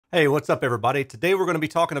Hey, what's up everybody? Today we're going to be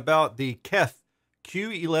talking about the KEF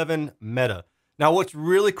Q11 Meta. Now what's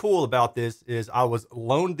really cool about this is I was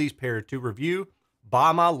loaned these pair to review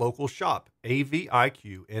by my local shop,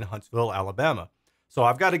 AVIQ in Huntsville, Alabama. So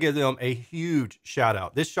I've got to give them a huge shout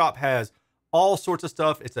out. This shop has all sorts of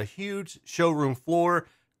stuff. It's a huge showroom floor,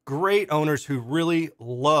 great owners who really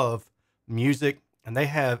love music, and they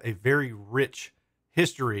have a very rich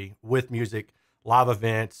history with music, live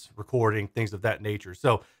events, recording, things of that nature.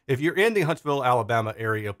 So if you're in the Huntsville, Alabama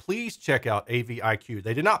area, please check out AVIQ.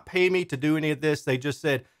 They did not pay me to do any of this. They just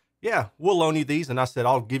said, yeah, we'll loan you these. And I said,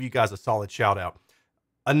 I'll give you guys a solid shout out.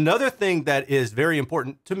 Another thing that is very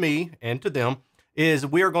important to me and to them is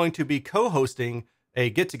we are going to be co-hosting a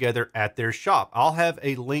get together at their shop. I'll have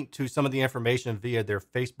a link to some of the information via their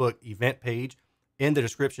Facebook event page in the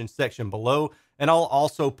description section below. And I'll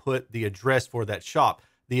also put the address for that shop.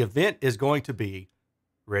 The event is going to be,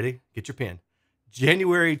 ready? Get your pen.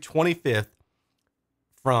 January 25th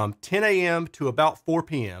from 10 a.m. to about 4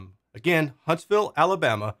 p.m. Again, Huntsville,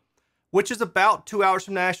 Alabama, which is about 2 hours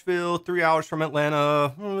from Nashville, 3 hours from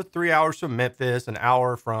Atlanta, 3 hours from Memphis, an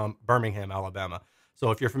hour from Birmingham, Alabama.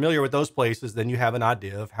 So if you're familiar with those places, then you have an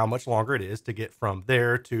idea of how much longer it is to get from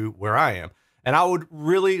there to where I am. And I would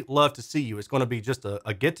really love to see you. It's going to be just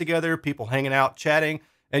a get together, people hanging out, chatting,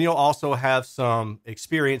 and you'll also have some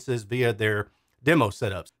experiences via their demo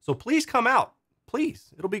setups. So please come out,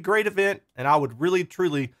 please. It'll be a great event, and I would really,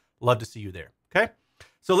 truly love to see you there, okay?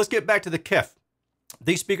 So let's get back to the KEF.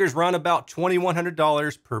 These speakers run about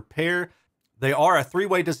 $2,100 per pair. They are a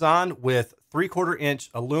three-way design with 3/4 inch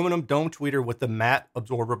aluminum dome tweeter with the matte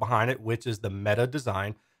absorber behind it, which is the Meta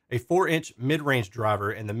design, a 4-inch mid-range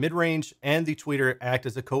driver, and the mid-range and the tweeter act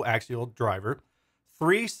as a coaxial driver,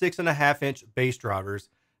 3 6.5-inch bass drivers,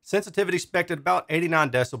 sensitivity spec'd at about 89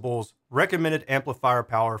 decibels, recommended amplifier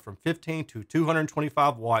power from 15 to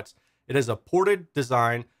 225 watts. It is a ported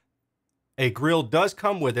design. A grill does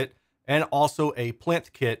come with it, and also a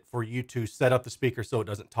plinth kit for you to set up the speaker so it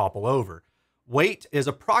doesn't topple over. Weight is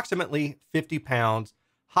approximately 50 pounds.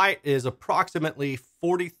 Height is approximately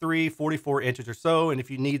 43, 44 inches or so. And if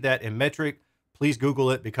you need that in metric, please Google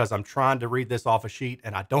it because I'm trying to read this off a sheet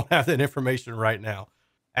and I don't have that information right now.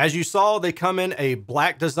 As you saw, they come in a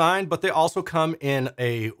black design, but they also come in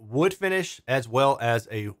a wood finish as well as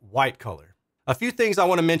a white color. A few things I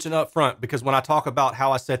want to mention up front, because when I talk about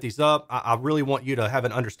how I set these up, I really want you to have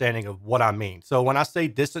an understanding of what I mean. So when I say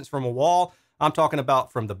distance from a wall, I'm talking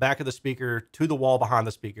about from the back of the speaker to the wall behind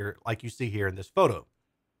the speaker, like you see here in this photo.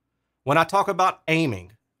 When I talk about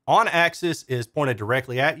aiming, on axis is pointed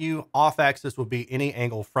directly at you. Off axis would be any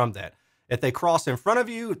angle from that. If they cross in front of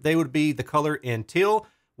you, they would be the color in teal,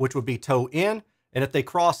 which would be toe in. And if they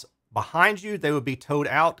cross behind you, they would be toed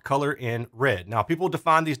out, color in red. Now, people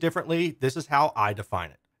define these differently. This is how I define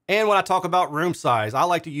it. And when I talk about room size, I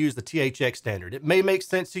like to use the THX standard. It may make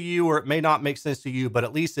sense to you or it may not make sense to you, but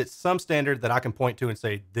at least it's some standard that I can point to and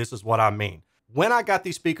say, this is what I mean. When I got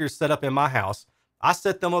these speakers set up in my house, I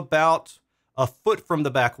set them about a foot from the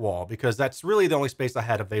back wall because that's really the only space I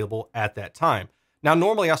had available at that time. Now,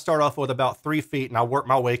 normally I start off with about 3 feet and I work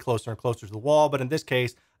my way closer and closer to the wall. But in this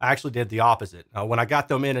case, I actually did the opposite. When I got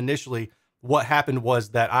them in initially, what happened was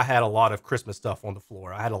that I had a lot of Christmas stuff on the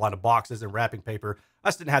floor. I had a lot of boxes and wrapping paper. I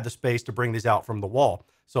just didn't have the space to bring these out from the wall.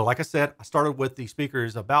 So like I said, I started with the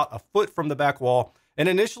speakers about a foot from the back wall. And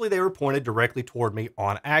initially they were pointed directly toward me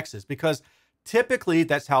on axis because typically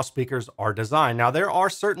that's how speakers are designed. Now, there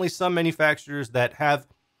are certainly some manufacturers that have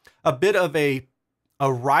a bit of a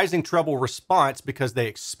rising treble response because they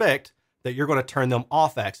expect that you're going to turn them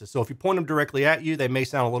off axis. So if you point them directly at you, they may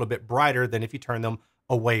sound a little bit brighter than if you turn them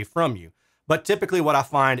away from you. But typically what I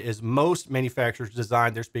find is most manufacturers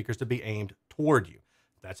design their speakers to be aimed toward you.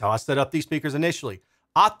 That's how I set up these speakers initially.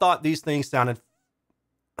 I thought these things sounded,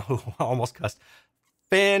 oh, I almost cussed,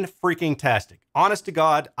 fan-freaking-tastic. Honest to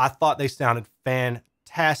God, I thought they sounded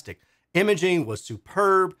fantastic. Imaging was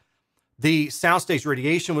superb. The soundstage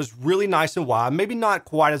radiation was really nice and wide, maybe not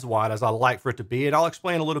quite as wide as I like for it to be, and I'll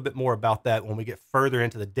explain a little bit more about that when we get further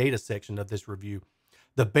into the data section of this review.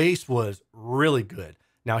 The bass was really good.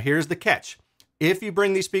 Now, here's the catch. If you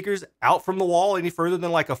bring these speakers out from the wall any further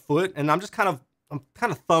than like a foot, and I'm kind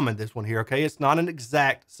of thumbing this one here, okay? It's not an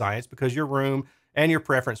exact science because your room and your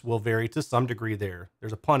preference will vary to some degree there.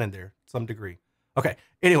 There's a pun in there, some degree. Okay,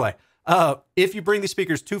 anyway, if you bring these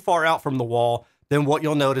speakers too far out from the wall, then what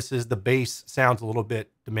you'll notice is the bass sounds a little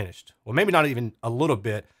bit diminished. Well, maybe not even a little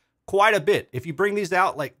bit, quite a bit. If you bring these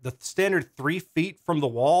out like the standard 3 feet from the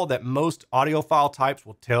wall that most audiophile types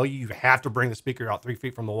will tell you, you have to bring the speaker out 3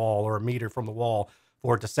 feet from the wall or a meter from the wall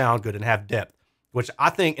for it to sound good and have depth, which I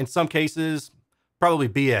think in some cases probably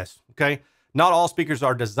BS, okay? Not all speakers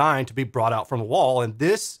are designed to be brought out from the wall, and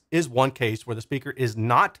this is one case where the speaker is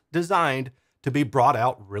not designed to be brought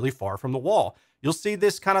out really far from the wall. You'll see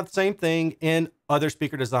this kind of same thing in other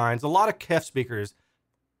speaker designs. A lot of KEF speakers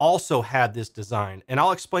also have this design, and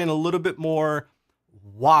I'll explain a little bit more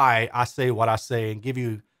why I say what I say and give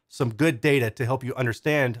you some good data to help you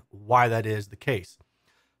understand why that is the case.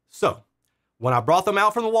 So when I brought them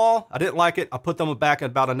out from the wall, I didn't like it. I put them back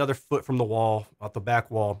about another foot from the wall, out the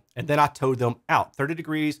back wall, and then I towed them out 30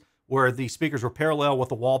 degrees where the speakers were parallel with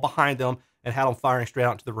the wall behind them and had them firing straight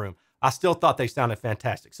out into the room. I still thought they sounded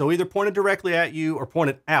fantastic. So either pointed directly at you or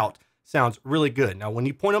pointed out sounds really good. Now, when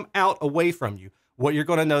you point them out away from you, what you're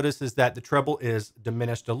going to notice is that the treble is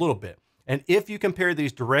diminished a little bit. And if you compare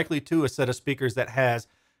these directly to a set of speakers that has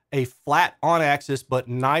a flat on axis but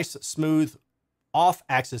nice, smooth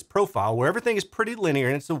off-axis profile where everything is pretty linear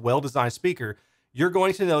and it's a well-designed speaker, you're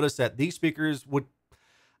going to notice that these speakers would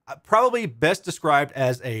probably best described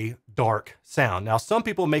as a dark sound. Now, some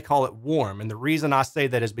people may call it warm, and the reason I say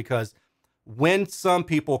that is because when some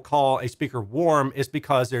people call a speaker warm, it's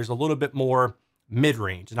because there's a little bit more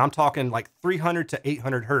mid-range, and I'm talking like 300 to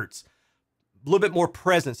 800 hertz, a little bit more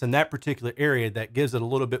presence in that particular area that gives it a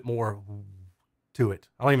little bit more to it.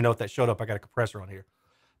 I don't even know if that showed up. I got a compressor on here.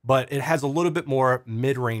 But it has a little bit more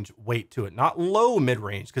mid-range weight to it. Not low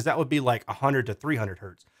mid-range, because that would be like 100 to 300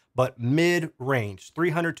 hertz, but mid-range,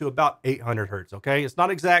 300 to about 800 hertz, okay? It's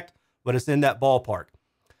not exact, but it's in that ballpark.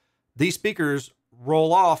 These speakers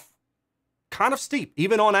roll off kind of steep.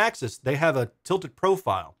 Even on axis, they have a tilted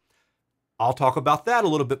profile. I'll talk about that a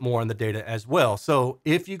little bit more in the data as well. So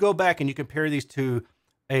if you go back and you compare these to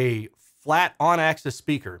a flat on-axis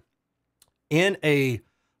speaker in a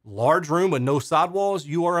large room with no sidewalls,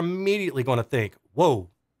 you are immediately going to think, whoa,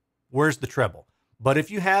 where's the treble? But if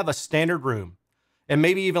you have a standard room, and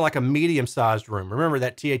maybe even like a medium-sized room, remember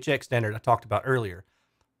that THX standard I talked about earlier,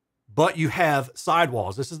 but you have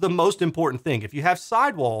sidewalls. This is the most important thing. If you have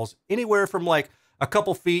sidewalls anywhere from like a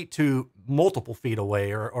couple feet to multiple feet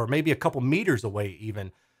away, or maybe a couple meters away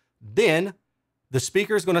even, then the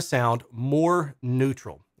speaker is going to sound more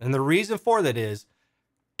neutral. And the reason for that is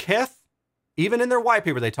KEF, even in their white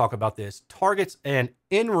paper, they talk about this, targets an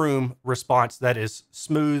in-room response that is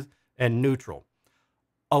smooth and neutral.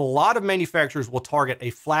 A lot of manufacturers will target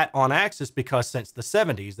a flat on axis because since the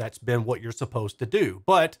 70s, that's been what you're supposed to do.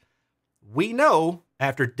 But we know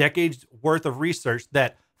after decades worth of research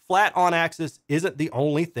that flat on axis isn't the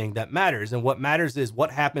only thing that matters. And what matters is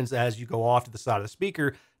what happens as you go off to the side of the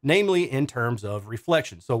speaker, namely in terms of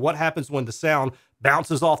reflection. So what happens when the sound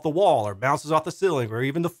bounces off the wall or bounces off the ceiling or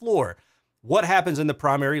even the floor? What happens in the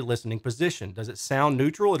primary listening position? Does it sound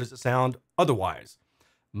neutral or does it sound otherwise?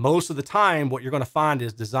 Most of the time, what you're going to find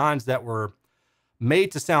is designs that were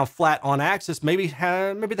made to sound flat on axis, maybe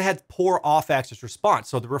they had poor off-axis response.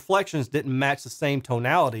 So the reflections didn't match the same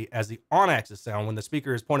tonality as the on-axis sound when the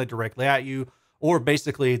speaker is pointed directly at you, or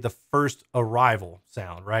basically the first arrival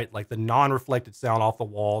sound, right? Like the non-reflected sound off the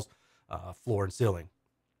walls, floor, and ceiling.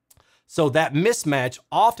 So that mismatch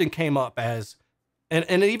often came up as,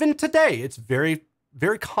 and even today, it's very,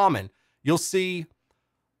 very common. You'll see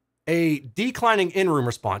a declining in-room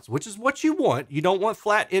response, which is what you want. You don't want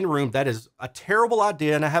flat in-room. That is a terrible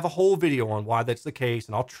idea, and I have a whole video on why that's the case,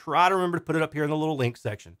 and I'll try to remember to put it up here in the little link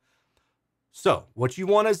section. So what you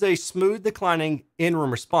want is a smooth declining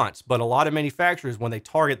in-room response, but a lot of manufacturers, when they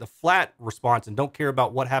target the flat response and don't care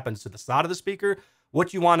about what happens to the side of the speaker,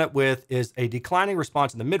 what you wind up with is a declining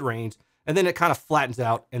response in the mid-range, and then it kind of flattens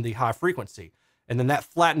out in the high frequency. And then that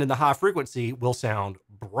flattened in the high frequency will sound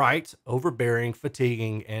bright, overbearing,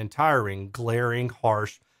 fatiguing, and tiring, glaring,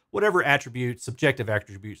 harsh, whatever attributes, subjective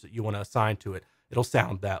attributes that you want to assign to it, it'll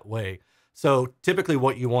sound that way. So typically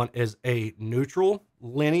what you want is a neutral,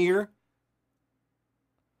 linear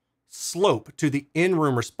slope to the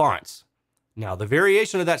in-room response. Now, the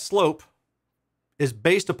variation of that slope is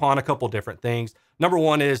based upon a couple different things. Number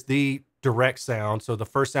one is the direct sound, so the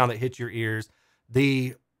first sound that hits your ears,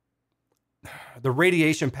 the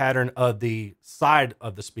radiation pattern of the side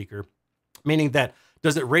of the speaker, meaning that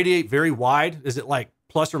does it radiate very wide? Is it like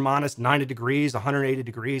plus or minus 90 degrees, 180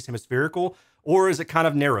 degrees hemispherical? Or is it kind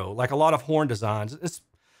of narrow? Like a lot of horn designs,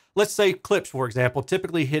 let's say clips, for example,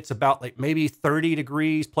 typically hits about like maybe 30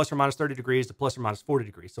 degrees, plus or minus 30 degrees to plus or minus 40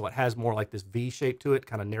 degrees. So it has more like this V shape to it,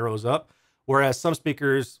 kind of narrows up. Whereas some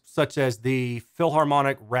speakers, such as the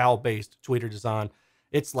Philharmonic RAL-based tweeter design,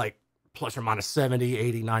 it's like plus or minus 70,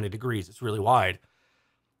 80, 90 degrees. It's really wide.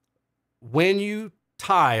 When you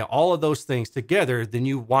tie all of those things together, then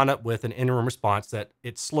you wind up with an in-room response that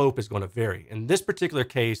its slope is going to vary. In this particular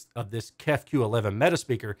case of this KEF Q11 Meta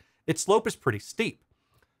speaker, its slope is pretty steep.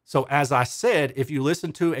 So as I said, if you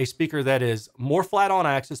listen to a speaker that is more flat on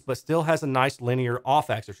axis, but still has a nice linear off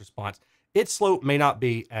axis response, its slope may not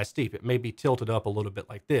be as steep. It may be tilted up a little bit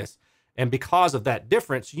like this. And because of that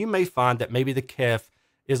difference, you may find that maybe the KEF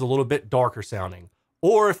is a little bit darker sounding.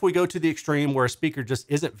 Or if we go to the extreme where a speaker just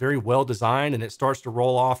isn't very well designed and it starts to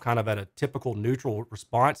roll off kind of at a typical neutral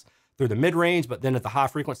response through the mid-range, but then at the high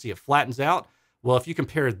frequency, it flattens out. Well, if you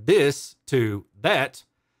compare this to that,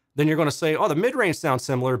 then you're going to say, oh, the mid-range sounds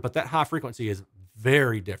similar, but that high frequency is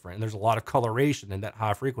very different. And there's a lot of coloration in that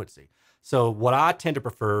high frequency. So what I tend to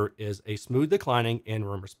prefer is a smooth declining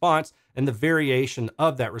in-room response. And the variation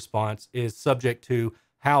of that response is subject to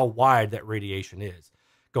how wide that radiation is.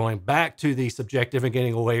 Going back to the subjective and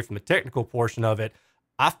getting away from the technical portion of it,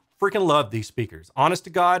 I freaking love these speakers. Honest to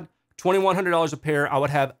God, $2,100 a pair, I would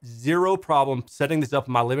have zero problem setting this up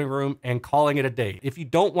in my living room and calling it a day. If you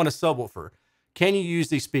don't want a subwoofer, can you use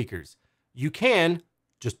these speakers? You can,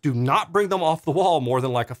 just do not bring them off the wall more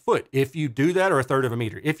than like a foot. If you do that, or a third of a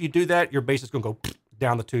meter, if you do that, your bass is gonna go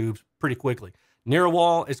down the tubes pretty quickly. Near a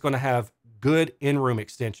wall, it's gonna have good in-room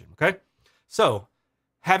extension, okay? So,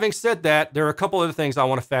 having said that, there are a couple other things I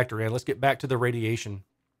wanna factor in. Let's get back to the radiation.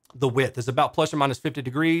 The width is about plus or minus 50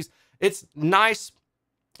 degrees. It's nice.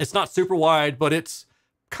 It's not super wide, but it's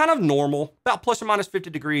kind of normal. About plus or minus 50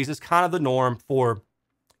 degrees is kind of the norm for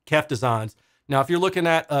KEF designs. Now, if you're looking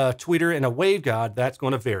at a tweeter and a waveguide, that's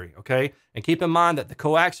going to vary, okay? And keep in mind that the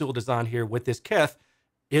coaxial design here with this KEF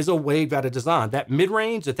is a waveguide design. That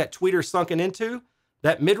mid-range that tweeter is sunken into,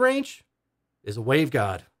 that mid-range is a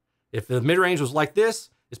waveguide. If the mid-range was like this,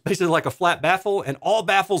 it's basically like a flat baffle, and all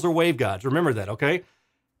baffles are waveguides. Remember that, okay?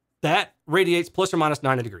 That radiates plus or minus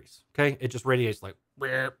 90 degrees, okay? It just radiates like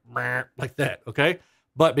that, okay?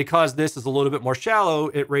 But because this is a little bit more shallow,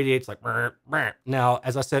 it radiates like now,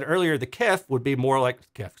 as I said earlier, the KEF would be more like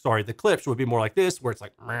the clips would be more like this, where it's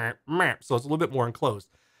like so it's a little bit more enclosed.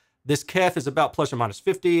 This KEF is about plus or minus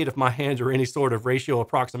 50, and if my hands are any sort of ratio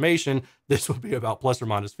approximation, this would be about plus or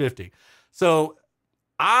minus 50. So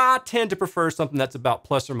I tend to prefer something that's about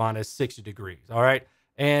plus or minus 60 degrees, all right?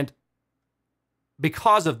 And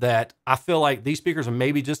because of that, I feel like these speakers are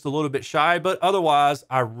maybe just a little bit shy, but otherwise,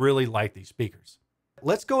 I really like these speakers.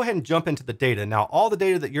 Let's go ahead and jump into the data. Now, all the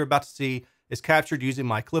data that you're about to see is captured using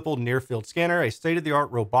my Klippel near-field scanner, a state-of-the-art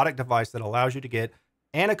robotic device that allows you to get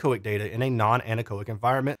anechoic data in a non-anechoic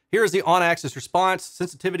environment. Here is the on-axis response.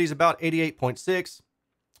 Sensitivity is about 88.6.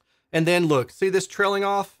 And then look, see this trailing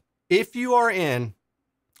off? If you are in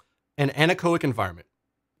an anechoic environment,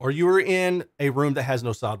 or you are in a room that has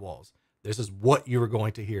no sidewalls, this is what you are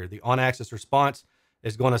going to hear. The on-axis response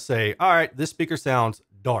is going to say, all right, this speaker sounds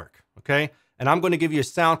dark, okay? And I'm going to give you a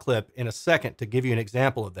sound clip in a second to give you an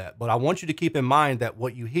example of that. But I want you to keep in mind that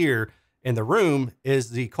what you hear in the room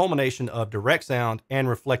is the culmination of direct sound and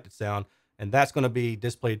reflected sound. And that's going to be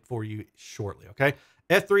displayed for you shortly, okay?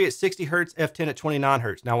 F3 at 60 hertz, F10 at 29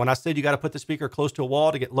 hertz. Now, when I said you got to put the speaker close to a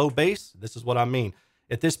wall to get low bass, this is what I mean.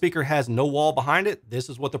 If this speaker has no wall behind it, this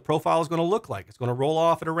is what the profile is going to look like. It's going to roll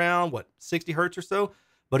off at around, 60 hertz or so.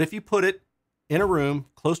 But if you put it in a room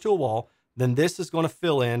close to a wall, then this is going to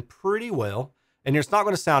fill in pretty well, and it's not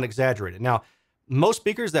going to sound exaggerated. Now, most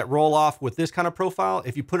speakers that roll off with this kind of profile,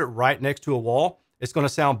 if you put it right next to a wall, it's going to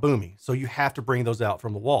sound boomy. So you have to bring those out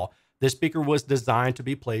from the wall. This speaker was designed to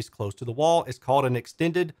be placed close to the wall. It's called an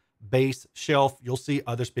extended bass shelf. You'll see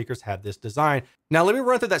other speakers have this design. Now, let me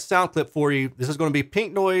run through that sound clip for you. This is going to be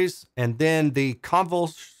pink noise, and then the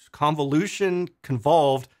convolved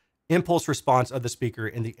impulse response of the speaker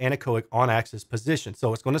in the anechoic on-axis position.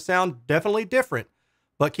 So it's going to sound definitely different,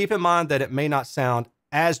 but keep in mind that it may not sound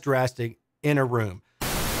as drastic in a room.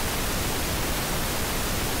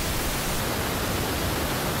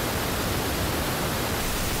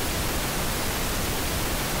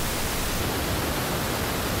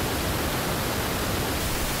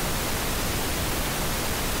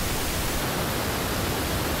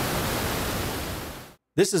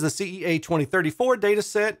 This is the CEA 2034 data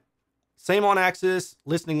set, same on axis,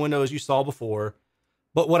 listening window as you saw before.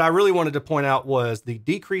 But what I really wanted to point out was the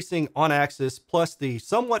decreasing on axis plus the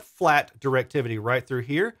somewhat flat directivity right through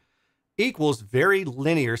here equals very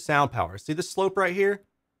linear sound power. See the slope right here?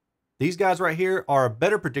 These guys right here are a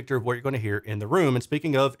better predictor of what you're going to hear in the room. And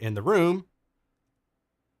speaking of in the room,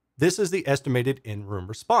 this is the estimated in-room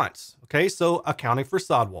response. Okay, so accounting for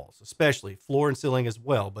sidewalls, especially floor and ceiling as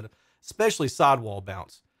well, but especially sidewall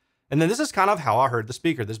bounce. And then this is kind of how I heard the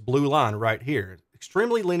speaker, this blue line right here.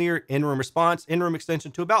 Extremely linear in-room response, in-room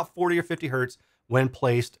extension to about 40 or 50 hertz when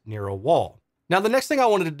placed near a wall. Now, the next thing I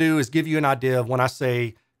wanted to do is give you an idea of when I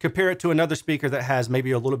say compare it to another speaker that has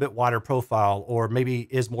maybe a little bit wider profile or maybe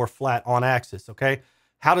is more flat on axis, okay?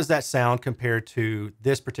 How does that sound compared to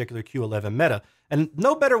this particular Q11 Meta? And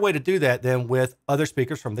no better way to do that than with other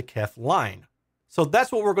speakers from the KEF line. So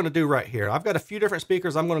that's what we're going to do right here. I've got a few different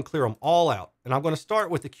speakers. I'm going to clear them all out. And I'm going to start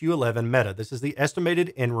with the Q11 Meta. This is the estimated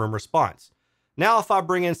in-room response. Now, if I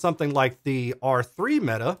bring in something like the R3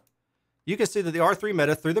 Meta, you can see that the R3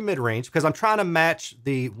 Meta through the mid-range, because I'm trying to match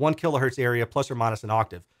the 1 kilohertz area plus or minus an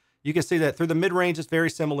octave. You can see that through the mid-range, it's very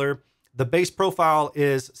similar. The bass profile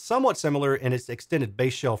is somewhat similar in its extended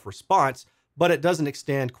bass shelf response, but it doesn't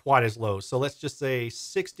extend quite as low. So let's just say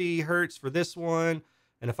 60 hertz for this one.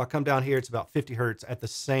 And if I come down here, it's about 50 hertz at the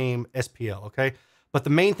same SPL, okay? But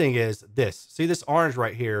the main thing is this. See this orange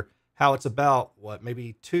right here, how it's about, what,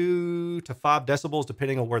 maybe 2 to 5 decibels,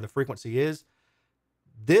 depending on where the frequency is.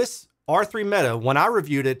 This R3 Meta, when I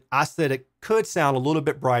reviewed it, I said it could sound a little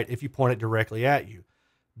bit bright if you point it directly at you.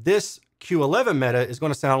 This Q11 Meta is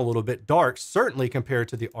going to sound a little bit dark, certainly compared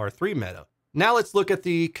to the R3 Meta. Now let's look at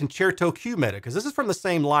the Concerto Q Meta, because this is from the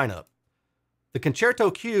same lineup. The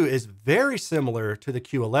Concerto Q is very similar to the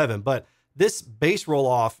Q11, but this bass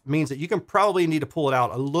roll-off means that you can probably need to pull it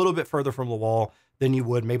out a little bit further from the wall than you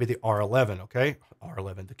would maybe the R11, okay?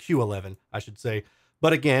 The Q11, I should say.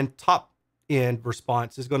 But again, top end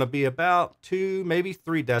response is going to be about 2, maybe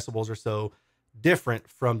 3 decibels or so different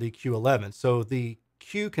from the Q11. So the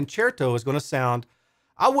Q Concerto is going to sound,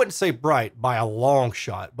 I wouldn't say bright by a long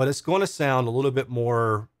shot, but it's going to sound a little bit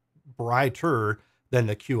more brighter than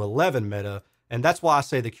the Q11 Meta. And that's why I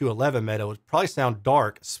say the Q11 Meta would probably sound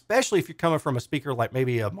dark, especially if you're coming from a speaker like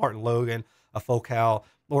maybe a Martin Logan, a Focal,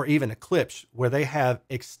 or even a Klipsch, where they have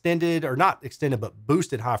extended, or not extended, but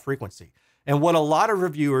boosted high frequency. And what a lot of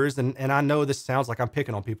reviewers, and I know this sounds like I'm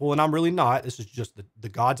picking on people, and I'm really not, this is just the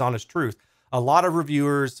God's honest truth. A lot of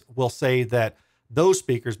reviewers will say that those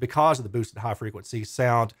speakers, because of the boosted high frequency,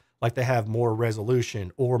 sound like they have more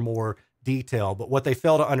resolution or more detail. But what they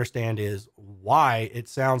fail to understand is why it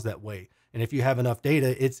sounds that way. And if you have enough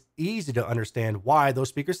data, it's easy to understand why those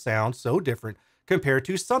speakers sound so different compared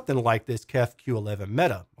to something like this KEF Q11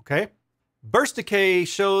 Meta, okay? Burst decay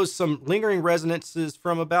shows some lingering resonances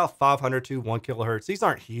from about 500 to 1 kilohertz. These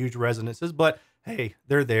aren't huge resonances, but hey,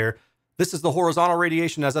 they're there. This is the horizontal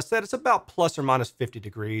radiation. As I said, it's about plus or minus 50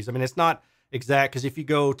 degrees. I mean, it's not exact, because if you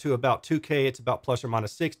go to about 2K, it's about plus or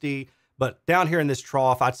minus 60. But down here in this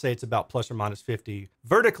trough, I'd say it's about plus or minus 50.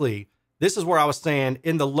 Vertically, this is where I was saying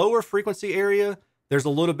in the lower frequency area, there's a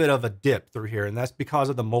little bit of a dip through here, and that's because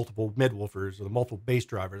of the multiple midwoofers or the multiple bass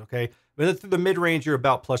drivers, okay? But through the mid-range, you're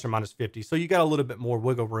about plus or minus 50, so you got a little bit more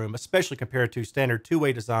wiggle room, especially compared to standard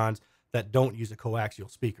two-way designs that don't use a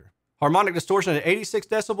coaxial speaker. Harmonic distortion at 86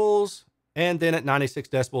 decibels, and then at 96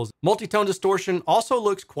 decibels. Multi-tone distortion also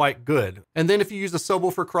looks quite good. And then if you use the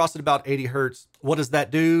subwoofer across at about 80 hertz, what does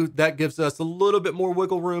that do? That gives us a little bit more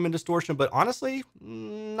wiggle room and distortion, but honestly,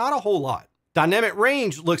 not a whole lot. Dynamic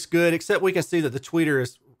range looks good, except we can see that the tweeter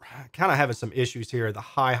is kind of having some issues here, the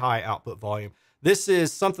high output volume. This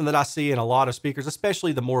is something that I see in a lot of speakers,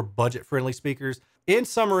 especially the more budget-friendly speakers. In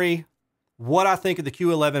summary, what I think of the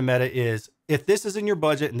Q11 Meta is, if this is in your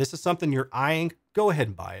budget and this is something you're eyeing, go ahead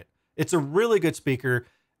and buy it. It's a really good speaker.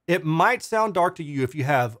 It might sound dark to you if you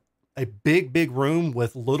have a big room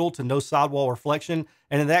with little to no sidewall reflection.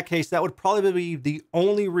 And in that case, that would probably be the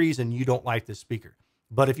only reason you don't like this speaker.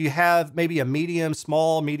 But if you have maybe a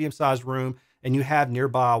medium-sized room and you have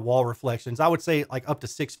nearby wall reflections, I would say like up to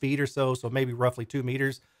 6 feet or so, so maybe roughly 2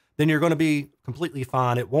 meters, then you're going to be completely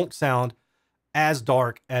fine. It won't sound as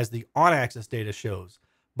dark as the on-axis data shows.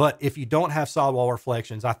 But if you don't have sidewall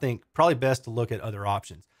reflections, I think probably best to look at other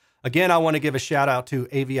options. Again, I want to give a shout out to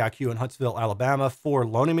AVIQ in Huntsville, Alabama for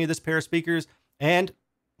loaning me this pair of speakers. And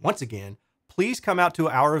once again, please come out to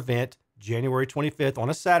our event January 25th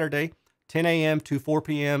on a Saturday, 10 a.m. to 4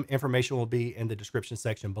 p.m. Information will be in the description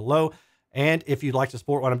section below. And if you'd like to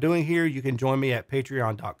support what I'm doing here, you can join me at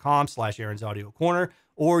patreon.com/Erin's Audio Corner,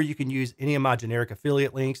 or you can use any of my generic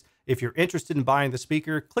affiliate links. If you're interested in buying the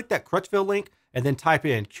speaker, click that Crutchfield link and then type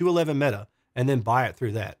in Q11 Meta and then buy it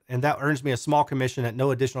through that. And that earns me a small commission at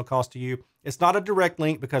no additional cost to you. It's not a direct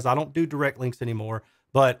link because I don't do direct links anymore,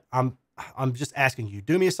 but I'm just asking you,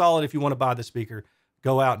 do me a solid if you want to buy the speaker,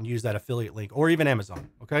 go out and use that affiliate link, or even Amazon,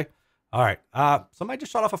 okay? All right, somebody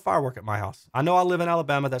just shot off a firework at my house. I know I live in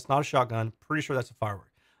Alabama. That's not a shotgun. Pretty sure that's a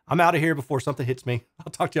firework. I'm out of here before something hits me.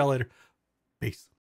 I'll talk to y'all later. Peace.